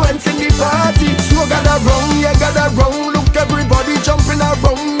influencing the party. So gather round, yeah, gather round. Look everybody jumping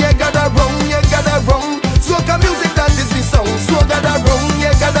around, yeah, gather round, yeah, gather round. Soca music, that is the song. So gather round,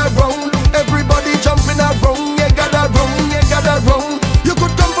 yeah, gather round. Everybody jumping around, yeah, gather round, yeah, gather round. You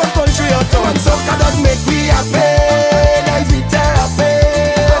could come from country or town. Soca does make we happy, nice we therapy.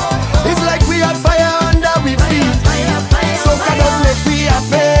 It's like we have fire under we feet. Soca does make we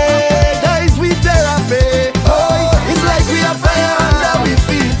happy, nice we therapy. Oh, it's like we have fire under we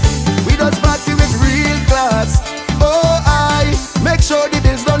feet. We just party with real class. Oh, I make sure the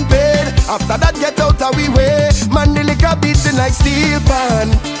bills done paid. After that, get out of we way. Man, the liquor beating like steel pan.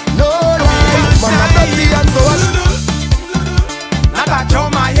 No lie, mama dirty and so on. Now that you're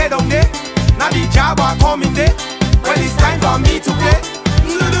my head on there, now the job are coming there. Well, it's time for me to play.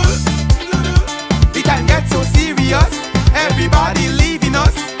 The time gets so serious, everybody leaving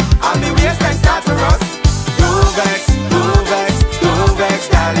us. All the waistline start for us. Don't vex,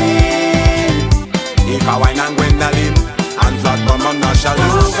 darling. If I wine and Gwendolyn and flat bomb on Marshall.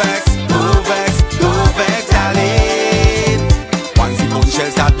 Don't vex, darling. Once the bone shell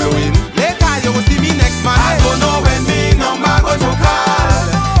start blowing, later you will see me next man. I don't know when me number go to call.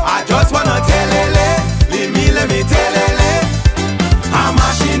 I just wanna tell let me tell I'm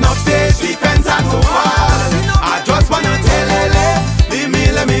mashing up stage, defense and so fall. I just wanna tell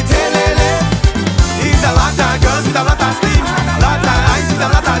let me tell It's a lot of girls with a lot of steam, lot of ice with a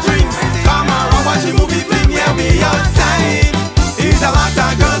lot of drinks. Come on, watch the movie film, yeah, we outside. It's a lot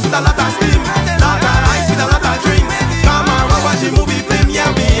of girls with a lot of steam, lot of ice with a lot of drinks. Come on, watch the movie film,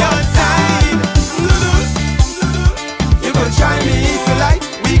 yeah, we outside. You could try me if you like,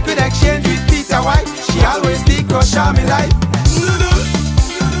 we could exchange with Peter White. She always stick crush on me life.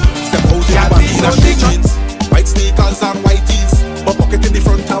 Step out in the in a shake jeans, white sneakers and white tees. My pocket in the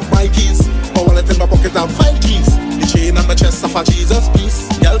front of my keys, my wallet in my pocket and 5 keys. The chain on my chest of a Jesus piece.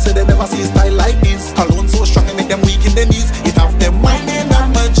 Y'all say they never see style like this. Cologne so strong and make them weak in their knees. It have them whining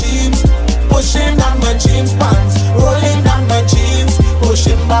on my jeans, pushing on my jeans pants, rolling on my jeans,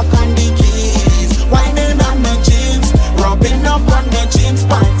 pushing back on the keys. Whining on my jeans, rubbing up on my jeans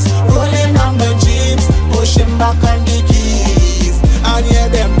pants, rolling on my jeans, pushing back on the keys. And yeah,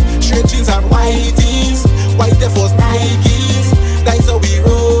 them straight jeans and white tees, white Air Force Nikes. That's how we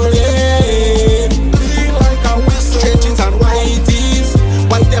rollin'. Clean like a whistle. Straight jeans and white tees,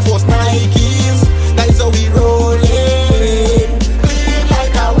 white Air Force Nikes. That's how we rollin'. Clean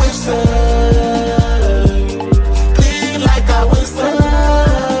like a whistle. Clean like a whistle.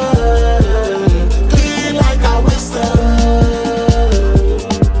 Clean like a whistle.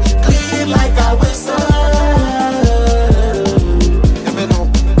 Clean like a whistle. Yeah, me know.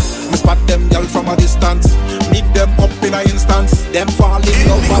 Me spot them y'all from a distance. Meet them up in an instance. Them fall in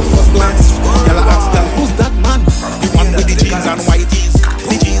love at first glance. Y'all ask them, who's that man? The one with the jeans and whiteys,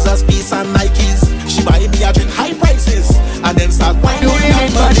 the Jesus piece and Nikes. She buy me a drink high prices and then start whining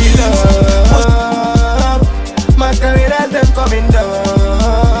on my jeans. Masqueraders them coming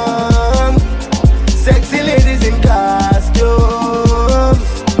down. Sexy ladies in costumes,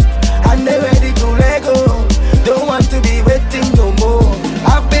 and they ready to let go. Don't want to be waiting no more.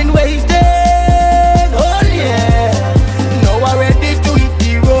 I've been waiting.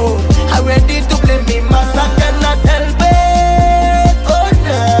 Ready to play me mass, I cannot help it. Oh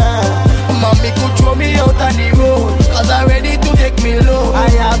no, mommy could throw me out on the road, cause I'm ready to take me low. I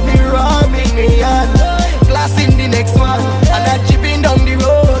have me rubbing me hand, glass in the next one, and I'm chipping down the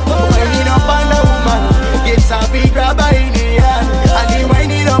road. Winding up on the woman, gets a big grabber in the hand, and he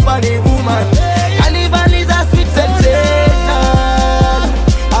winding up on the woman. Carnival is a sweet sensation.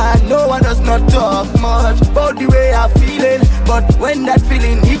 I know I does not talk much about the way I'm feeling, but when that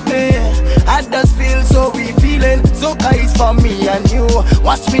feeling hit me, I just feel so we feeling. Soca is for me and you.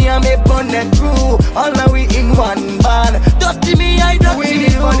 Watch me and me bonnet crew. All I